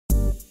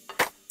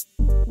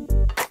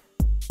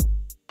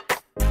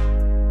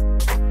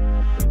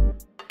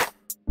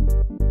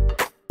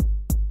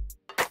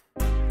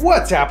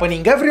What's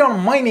happening everyone,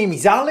 my name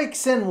is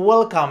Alex and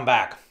welcome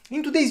back.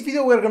 In today's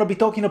video we're gonna be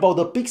talking about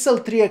the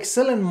Pixel 3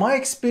 XL and my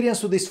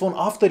experience with this phone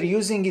after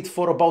using it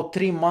for about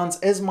 3 months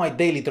as my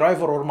daily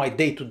driver or my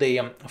day-to-day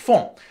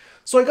phone.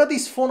 So I got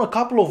this phone a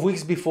couple of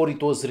weeks before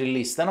it was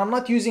released and I'm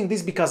not using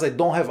this because I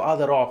don't have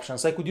other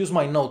options. I could use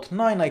my Note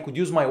 9, I could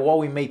use my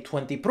Huawei Mate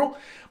 20 Pro,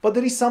 but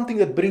there is something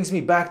that brings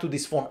me back to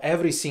this phone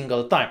every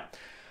single time.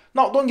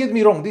 Now, don't get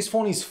me wrong, this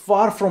phone is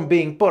far from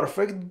being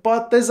perfect,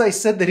 but as I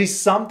said, there is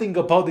something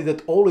about it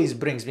that always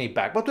brings me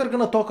back. But we're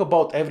gonna talk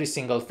about every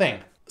single thing.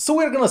 So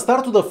we're gonna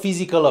start with the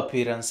physical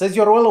appearance. As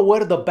you're well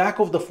aware, the back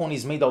of the phone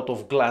is made out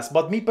of glass,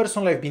 but me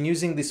personally, I've been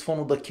using this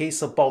phone with a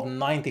case about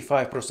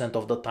 95%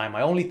 of the time.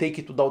 I only take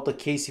it without a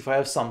case if I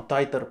have some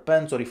tighter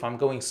pants or if I'm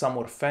going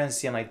somewhere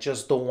fancy and I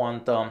just don't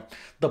want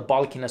the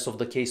bulkiness of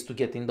the case to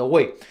get in the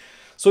way.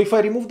 So if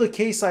I remove the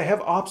case, I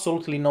have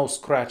absolutely no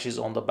scratches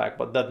on the back,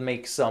 but that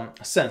makes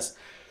sense.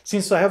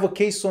 Since I have a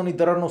case on it,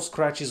 there are no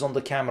scratches on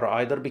the camera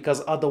either,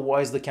 because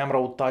otherwise the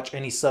camera would touch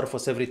any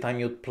surface every time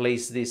you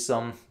place this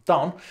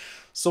down.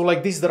 So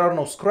like this, there are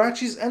no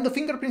scratches, and the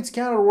fingerprint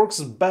scanner works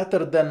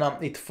better than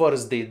it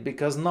first did,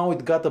 because now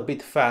it got a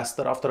bit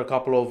faster after a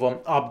couple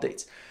of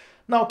updates.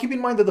 Now, keep in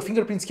mind that the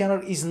fingerprint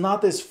scanner is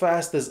not as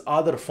fast as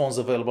other phones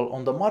available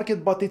on the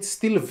market, but it's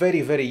still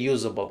very, very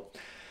usable.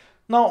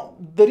 Now,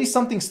 there is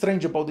something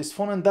strange about this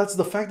phone, and that's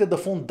the fact that the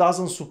phone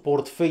doesn't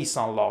support face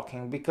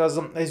unlocking, because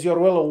as you're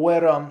well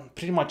aware,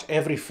 pretty much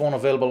every phone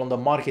available on the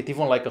market,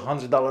 even like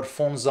 $100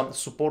 phones,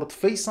 support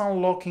face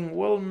unlocking.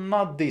 Well,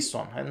 not this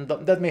one, and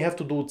that may have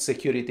to do with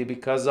security,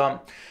 because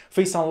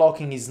face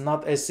unlocking is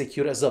not as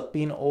secure as a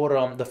PIN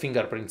or the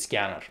fingerprint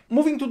scanner.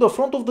 Moving to the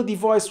front of the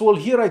device, well,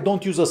 here I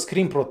don't use a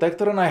screen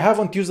protector, and I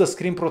haven't used a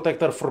screen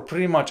protector for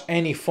pretty much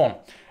any phone.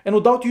 And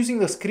without using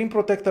the screen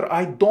protector,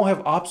 I don't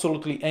have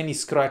absolutely any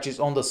scratches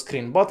on the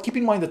screen. But keep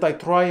in mind that I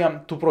try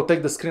to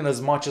protect the screen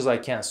as much as I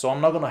can. So I'm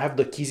not going to have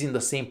the keys in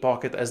the same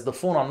pocket as the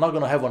phone. I'm not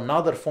going to have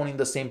another phone in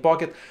the same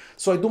pocket.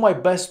 So I do my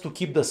best to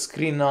keep the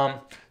screen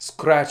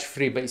scratch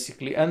free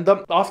basically. And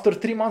after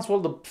 3 months, well,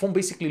 the phone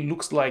basically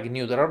looks like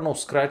new. There are no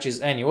scratches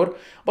anywhere.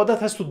 But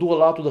that has to do a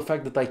lot with the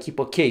fact that I keep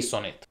a case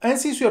on it. And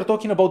since we are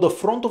talking about the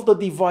front of the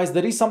device,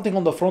 there is something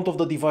on the front of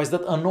the device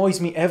that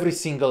annoys me every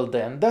single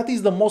day. And that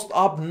is the most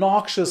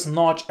obnoxious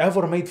notch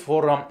ever made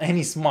for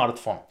any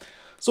smartphone.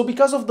 So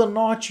because of the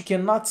notch, you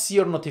cannot see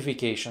your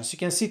notifications. You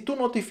can see 2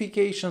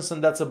 notifications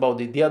and that's about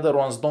it. The other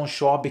ones don't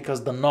show up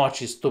because the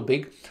notch is too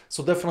big.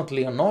 So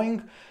definitely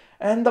annoying.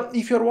 And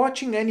if you're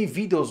watching any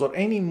videos or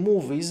any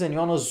movies and you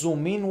want to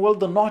zoom in, well,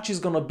 the notch is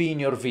going to be in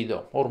your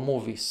video or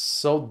movies.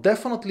 So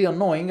definitely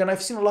annoying. And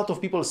I've seen a lot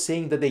of people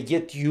saying that they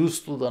get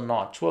used to the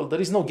notch. Well, there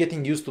is no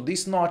getting used to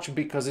this notch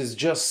because it's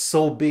just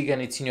so big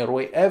and it's in your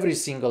way every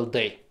single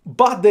day.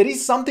 But there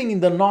is something in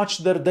the notch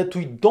there that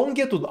we don't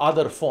get with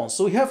other phones.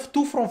 So we have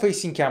 2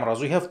 front-facing cameras.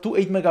 We have 2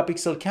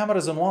 8-megapixel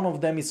cameras and one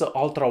of them is an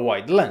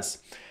ultra-wide lens.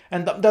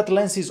 And that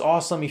lens is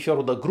awesome if you're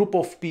with a group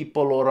of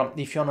people or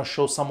if you want to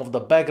show some of the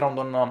background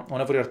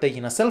whenever you're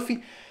taking a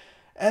selfie.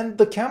 And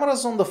the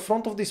cameras on the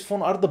front of this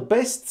phone are the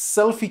best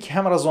selfie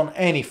cameras on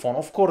any phone.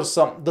 Of course,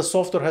 the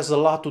software has a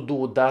lot to do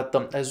with that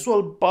as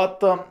well,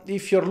 but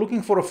if you're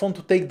looking for a phone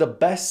to take the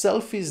best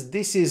selfies,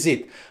 this is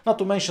it. Not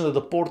to mention that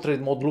the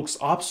portrait mode looks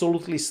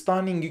absolutely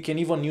stunning. You can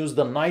even use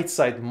the night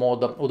side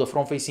mode with the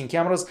front-facing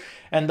cameras,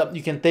 and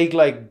you can take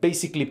like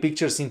basically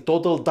pictures in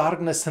total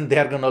darkness and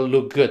they're gonna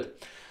look good.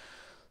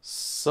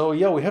 So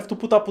yeah, we have to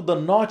put up with the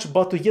notch,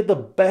 but we get the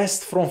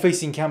best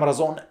front-facing cameras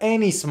on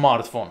any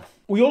smartphone.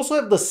 We also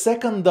have the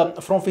second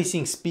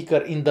front-facing speaker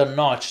in the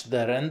notch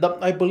there, and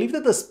I believe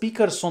that the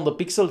speakers on the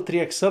Pixel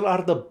 3 XL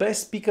are the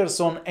best speakers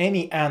on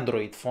any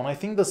Android phone. I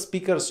think the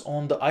speakers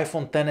on the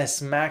iPhone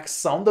XS Max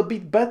sound a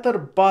bit better,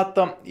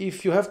 but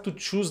if you have to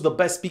choose the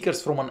best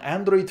speakers from an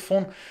Android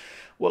phone,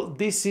 well,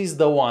 this is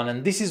the one,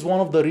 and this is one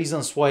of the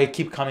reasons why I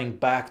keep coming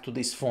back to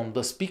this phone.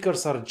 The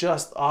speakers are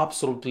just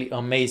absolutely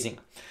amazing.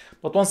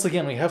 But once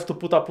again, we have to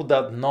put up with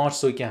that notch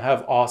so we can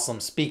have awesome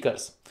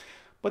speakers.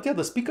 But yeah,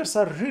 the speakers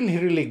are really,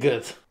 really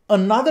good.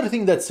 Another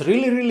thing that's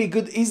really, really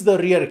good is the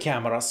rear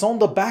camera. So on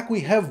the back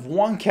we have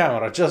one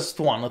camera, just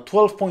one, a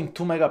 12.2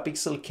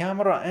 megapixel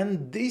camera,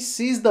 and this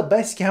is the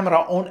best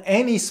camera on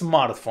any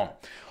smartphone.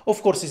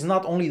 Of course, it's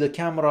not only the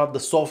camera, the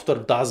software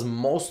does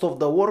most of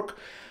the work,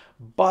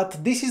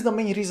 but this is the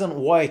main reason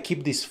why I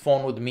keep this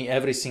phone with me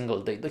every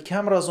single day. The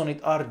cameras on it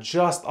are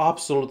just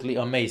absolutely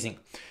amazing.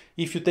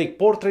 If you take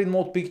portrait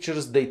mode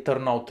pictures, they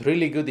turn out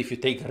really good. If you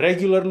take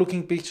regular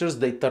looking pictures,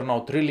 they turn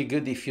out really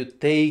good. If you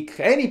take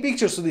any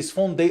pictures of this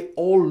phone, they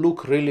all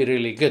look really,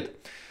 really good.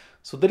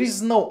 So there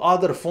is no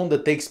other phone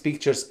that takes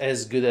pictures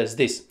as good as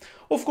this.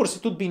 Of course,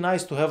 it would be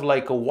nice to have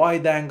like a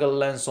wide angle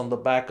lens on the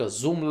back, a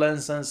zoom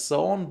lens and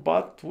so on,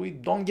 but we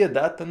don't get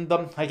that, and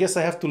I guess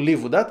I have to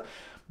live with that.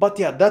 But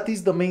yeah, that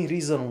is the main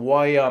reason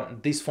why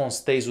this phone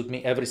stays with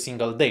me every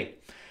single day.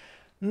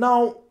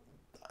 Now,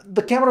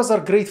 the cameras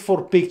are great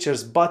for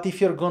pictures, but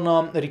if you're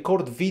gonna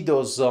record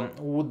videos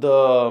with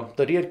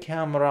the rear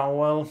camera,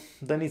 well,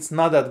 then it's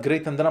not that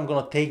great, and then I'm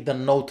gonna take the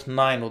Note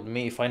 9 with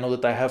me if I know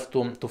that I have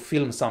to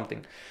film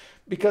something.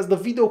 because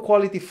the video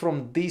quality from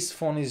this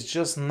phone is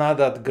just not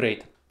that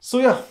great. So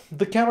yeah,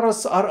 the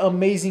cameras are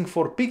amazing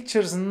for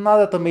pictures, not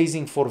that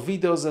amazing for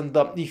videos, and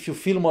if you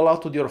film a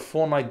lot with your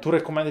phone, I do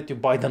recommend that you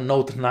buy the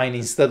Note 9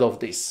 instead of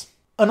this.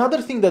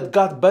 Another thing that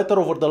got better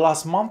over the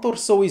last month or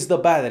so is the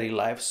battery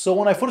life. So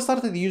when I first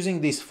started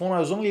using this phone, I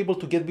was only able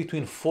to get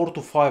between 4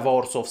 to 5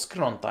 hours of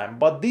screen on time,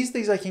 but these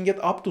days I can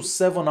get up to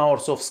 7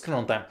 hours of screen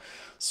on time.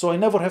 So I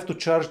never have to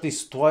charge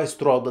this twice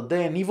throughout the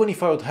day, and even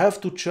if I would have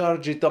to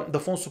charge it,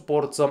 the phone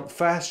supports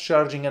fast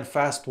charging and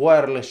fast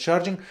wireless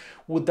charging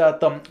with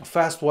that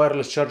fast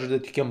wireless charger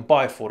that you can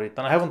buy for it.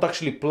 And I haven't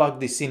actually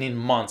plugged this in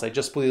months. I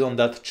just put it on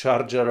that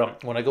charger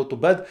when I go to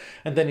bed,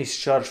 and then it's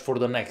charged for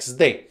the next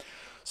day.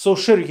 So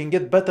sure, you can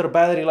get better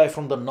battery life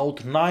from the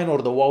Note 9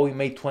 or the Huawei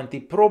Mate 20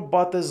 Pro,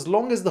 but as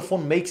long as the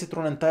phone makes it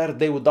through an entire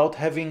day without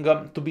having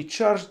to be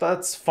charged,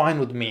 that's fine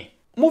with me.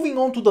 Moving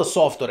on to the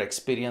software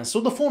experience,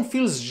 so the phone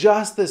feels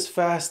just as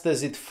fast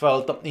as it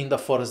felt in the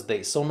first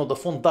day. So no, the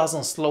phone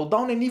doesn't slow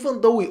down, and even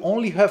though we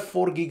only have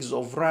 4 gigs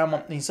of RAM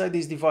inside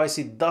this device,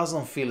 it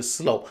doesn't feel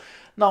slow.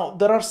 Now,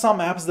 there are some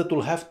apps that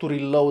will have to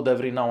reload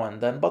every now and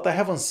then, but I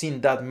haven't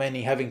seen that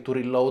many having to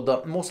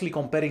reload, mostly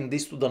comparing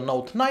this to the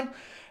Note 9.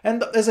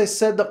 And as I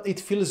said, it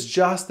feels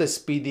just as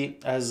speedy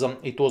as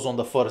it was on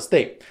the first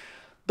day.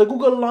 The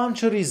Google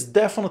Launcher is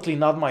definitely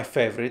not my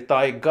favorite.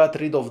 I got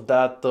rid of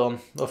that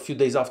a few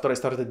days after I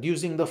started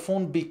using the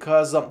phone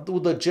because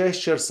with the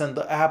gestures and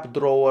the app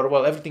drawer,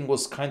 well, everything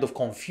was kind of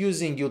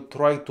confusing. You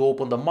try to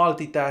open the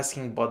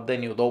multitasking, but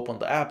then you'd open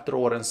the app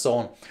drawer and so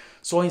on.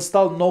 So I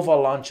installed Nova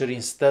Launcher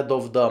instead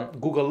of the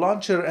Google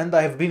Launcher, and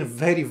I have been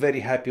very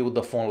happy with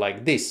the phone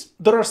like this.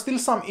 There are still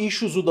some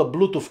issues with the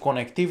Bluetooth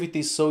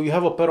connectivity, so you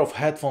have a pair of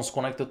headphones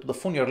connected to the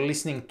phone, you're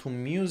listening to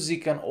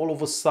music, and all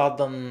of a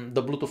sudden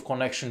the Bluetooth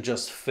connection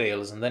just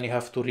fails, and then you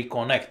have to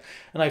reconnect.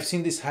 And I've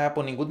seen this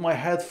happening with my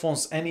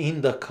headphones and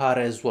in the car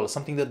as well,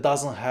 something that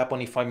doesn't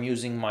happen if I'm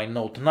using my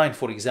Note 9,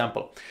 for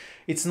example.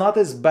 It's not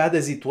as bad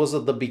as it was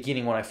at the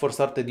beginning when I first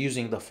started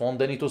using the phone.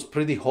 Then it was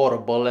pretty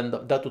horrible, and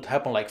that would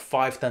happen like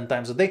 5-10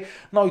 times a day.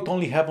 Now it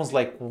only happens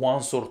like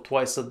once or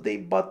twice a day,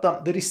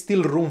 but there is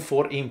still room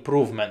for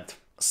improvement.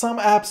 Some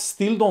apps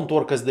still don't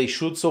work as they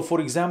should. So for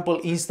example,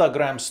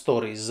 Instagram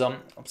stories.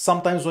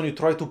 Sometimes when you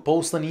try to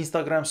post an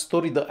Instagram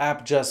story, the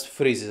app just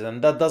freezes,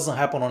 and that doesn't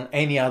happen on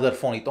any other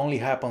phone. It only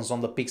happens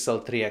on the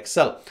Pixel 3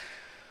 XL.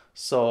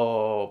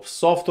 So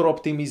software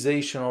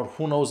optimization, or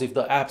who knows if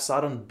the apps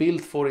aren't built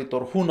for it,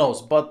 or who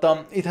knows, but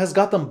it has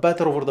gotten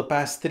better over the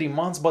past 3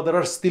 months, but there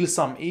are still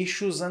some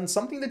issues, and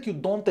something that you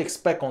don't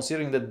expect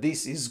considering that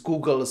this is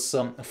Google's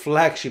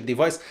flagship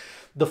device,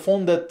 the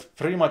phone that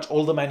pretty much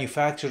all the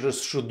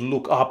manufacturers should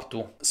look up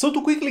to. So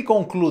to quickly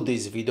conclude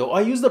this video,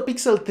 I use the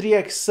Pixel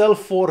 3 XL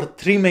for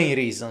 3 main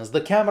reasons.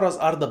 The cameras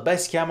are the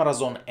best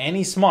cameras on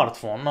any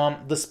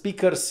smartphone. The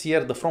speakers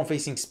here, the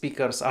front-facing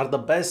speakers, are the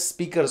best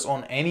speakers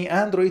on any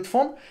Android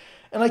phone.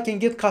 And I can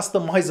get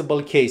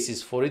customizable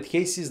cases for it,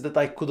 cases that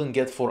I couldn't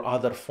get for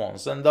other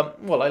phones. And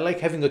well, I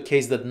like having a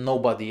case that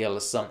nobody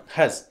else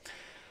has.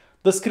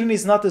 The screen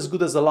is not as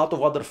good as a lot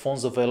of other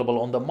phones available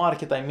on the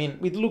market. I mean,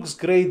 it looks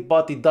great,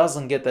 but it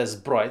doesn't get as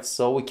bright,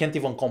 so we can't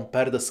even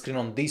compare the screen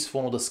on this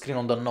phone with the screen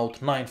on the Note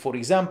 9, for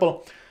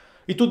example.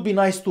 It would be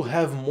nice to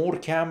have more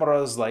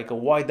cameras, like a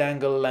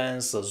wide-angle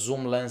lens, a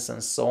zoom lens,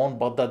 and so on,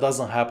 but that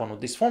doesn't happen with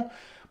this phone.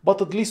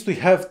 But at least we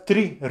have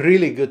 3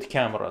 really good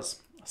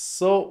cameras.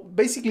 So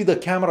basically the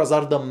cameras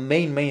are the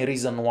main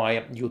reason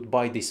why you'd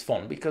buy this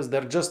phone, because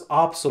they're just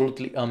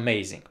absolutely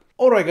amazing.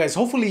 Alright guys,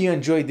 hopefully you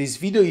enjoyed this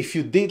video. If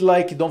you did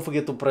like it, don't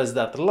forget to press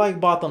that like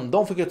button,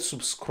 don't forget to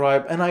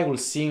subscribe, and I will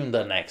see you in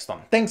the next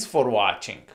one. Thanks for watching.